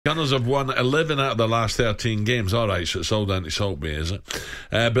Gunners have won 11 out of the last 13 games. All right, so it's all down to Saltby, is it?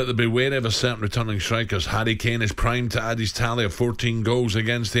 But they'll be wary of a certain returning strikers. Harry Kane is primed to add his tally of 14 goals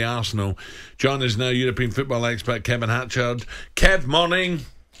against the Arsenal. John is now European football expert Kevin Hatchard. Kev, morning.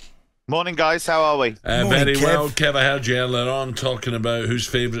 Morning, guys. How are we? Morning, very Kev. Well. Kev, I heard you earlier on talking about who's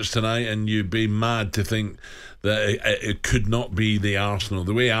favourites tonight, and you'd be mad to think that it could not be the Arsenal.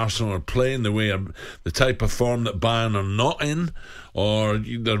 The way Arsenal are playing, the type of form that Bayern are not in, or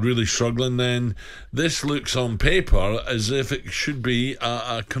they're really struggling, then this looks on paper as if it should be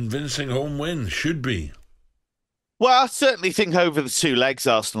a convincing home win. Should be. Well, I certainly think over the two legs,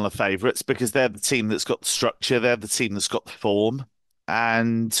 Arsenal are favourites because they're the team that's got the structure. They're the team that's got the form.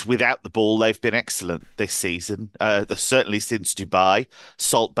 And without the ball, they've been excellent this season. Certainly since Dubai,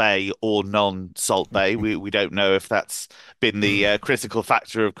 Salt Bay or non-Salt Bay. We don't know if that's been the critical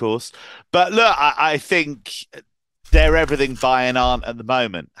factor, of course. But look, I think they're everything Bayern aren't at the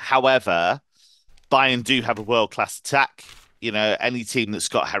moment. However, Bayern do have a world-class attack. You know, any team that's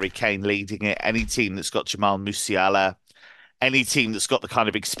got Harry Kane leading it, any team that's got Jamal Musiala, any team that's got the kind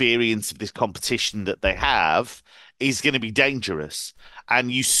of experience of this competition that they have is going to be dangerous.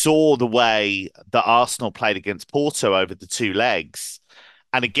 And you saw the way that Arsenal played against Porto over the two legs.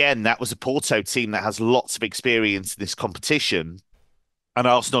 And again, that was a Porto team that has lots of experience in this competition. And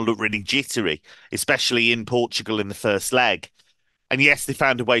Arsenal looked really jittery, especially in Portugal in the first leg. And yes, they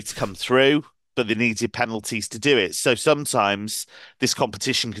found a way to come through, but they needed penalties to do it. So sometimes this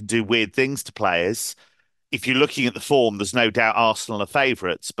competition can do weird things to players. If you're looking at the form, there's no doubt Arsenal are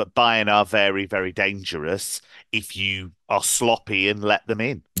favourites, but Bayern are very, very dangerous if you are sloppy and let them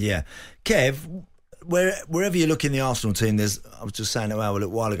in. Yeah. Kev, wherever you look in the Arsenal team, I was just saying to Al a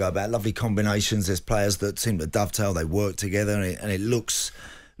little while ago about lovely combinations. There's players that seem to dovetail, they work together, and it looks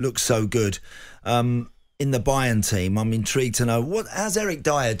so good. In the Bayern team, I'm intrigued to know, how's Eric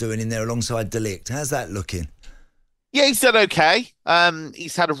Dyer doing in there alongside De Ligt? How's that looking? Yeah, he's done okay.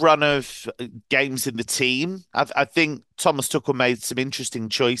 He's had a run of games in the team. I think Thomas Tuchel made some interesting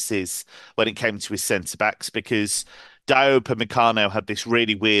choices when it came to his centre-backs because Diogo Upamecano had this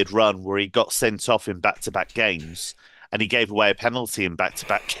really weird run where he got sent off in back-to-back games and he gave away a penalty in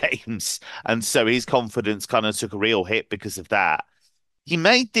back-to-back games. And so his confidence kind of took a real hit because of that. He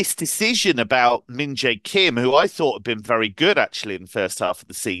made this decision about Min-Jae Kim, who I thought had been very good, actually, in the first half of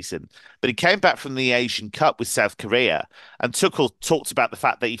the season. But he came back from the Asian Cup with South Korea, and Tuchel talked about the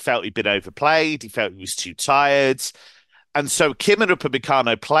fact that he felt he'd been overplayed, he felt he was too tired. And so Kim and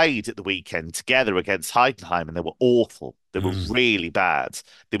Upamecano played at the weekend together against Heidenheim, and they were awful. They were really bad.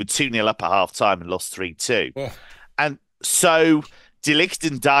 They were 2-0 up at half-time and lost 3-2. Oh. And so De Ligt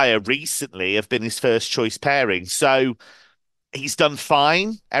and Dyer recently have been his first-choice pairing. So he's done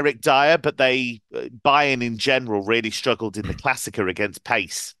fine, Eric Dyer, but Bayern in general really struggled in the Klassiker against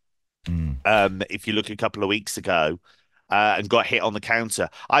pace. If you look a couple of weeks ago, and got hit on the counter.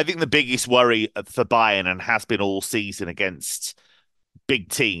 I think the biggest worry for Bayern, and has been all season against big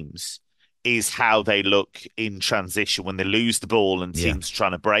teams, is how they look in transition when they lose the ball and teams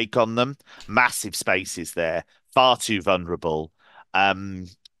trying to break on them. Massive spaces there, far too vulnerable.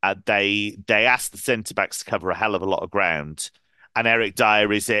 They ask the centre-backs to cover a hell of a lot of ground. And Eric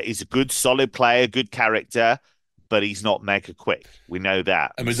Dyer is a good, solid player, good character, but he's not mega quick. We know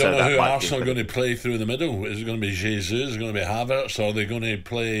that. And we don't know who Arsenal are going to play through the middle. Is it going to be Jesus? Is it going to be Havertz? Or are they going to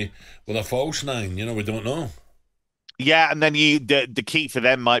play with a false nine? You know, we don't know. Yeah, and then the key for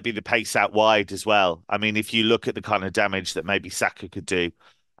them might be the pace out wide as well. I mean, if you look at the kind of damage that maybe Saka could do,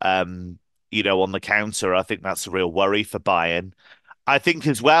 on the counter, I think that's a real worry for Bayern. I think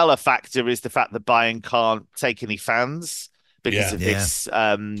as well a factor is the fact that Bayern can't take any fans because of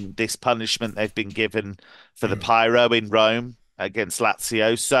this punishment they've been given for the pyro in Rome against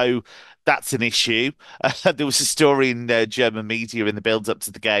Lazio. So that's an issue. There was a story in German media in the build-up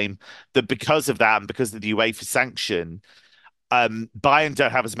to the game that because of that and because of the UEFA sanction, Bayern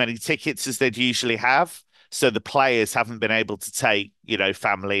don't have as many tickets as they'd usually have. So the players haven't been able to take,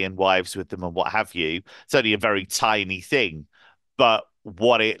 family and wives with them and what have you. It's only a very tiny thing. But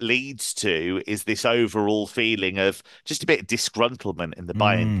what it leads to is this overall feeling of just a bit of disgruntlement in the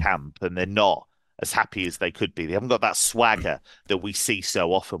Bayern camp, and they're not as happy as they could be. They haven't got that swagger that we see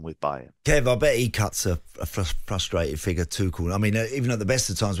so often with Bayern. Kev, I bet he cuts a frustrated figure, Tuchel. I mean, even at the best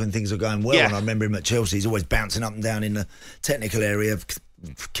of times when things are going well, and I remember him at Chelsea, he's always bouncing up and down in the technical area,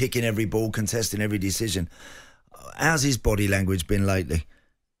 kicking every ball, contesting every decision. How's his body language been lately?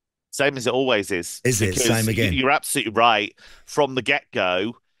 Same as it always is. Is it? Same again? You're absolutely right. From the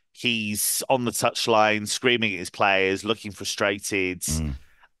get-go, he's on the touchline, screaming at his players, looking frustrated.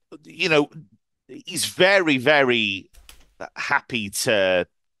 He's very, very happy to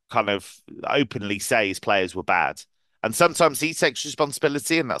kind of openly say his players were bad. And sometimes he takes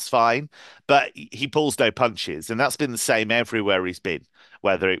responsibility, and that's fine, but he pulls no punches. And that's been the same everywhere he's been,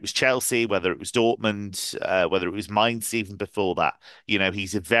 whether it was Chelsea, whether it was Dortmund, whether it was Mainz even before that.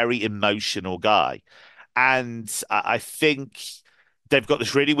 He's a very emotional guy. And I think they've got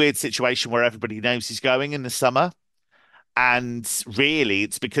this really weird situation where everybody knows he's going in the summer. And really,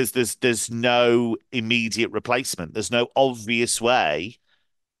 it's because there's no immediate replacement. There's no obvious way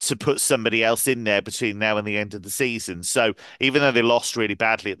to put somebody else in there between now and the end of the season. So even though they lost really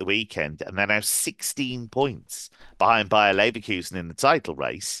badly at the weekend, and they're now 16 points behind Bayer Leverkusen in the title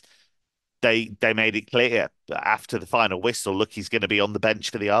race, they made it clear after the final whistle, look, he's going to be on the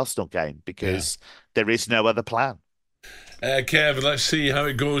bench for the Arsenal game because there is no other plan. Kevin, let's see how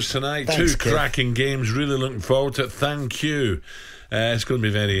it goes tonight. Thanks, Two cracking games. Really looking forward to it. Thank you. It's going to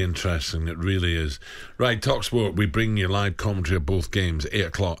be very interesting. It really is. Right, talkSPORT, we bring you live commentary of both games. 8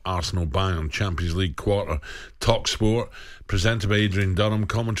 o'clock, Arsenal Bayern, Champions League quarter. talkSPORT, presented by Adrian Durham.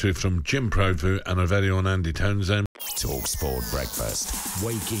 Commentary from Jim Proudfoot and our very own Andy Townsend. talkSPORT Breakfast,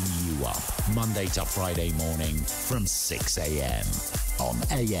 waking you up Monday to Friday morning from 6 a.m. on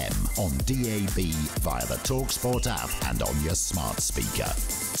AM, on DAB, via the talkSPORT app and on your smart speaker.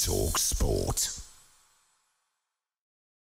 talkSPORT.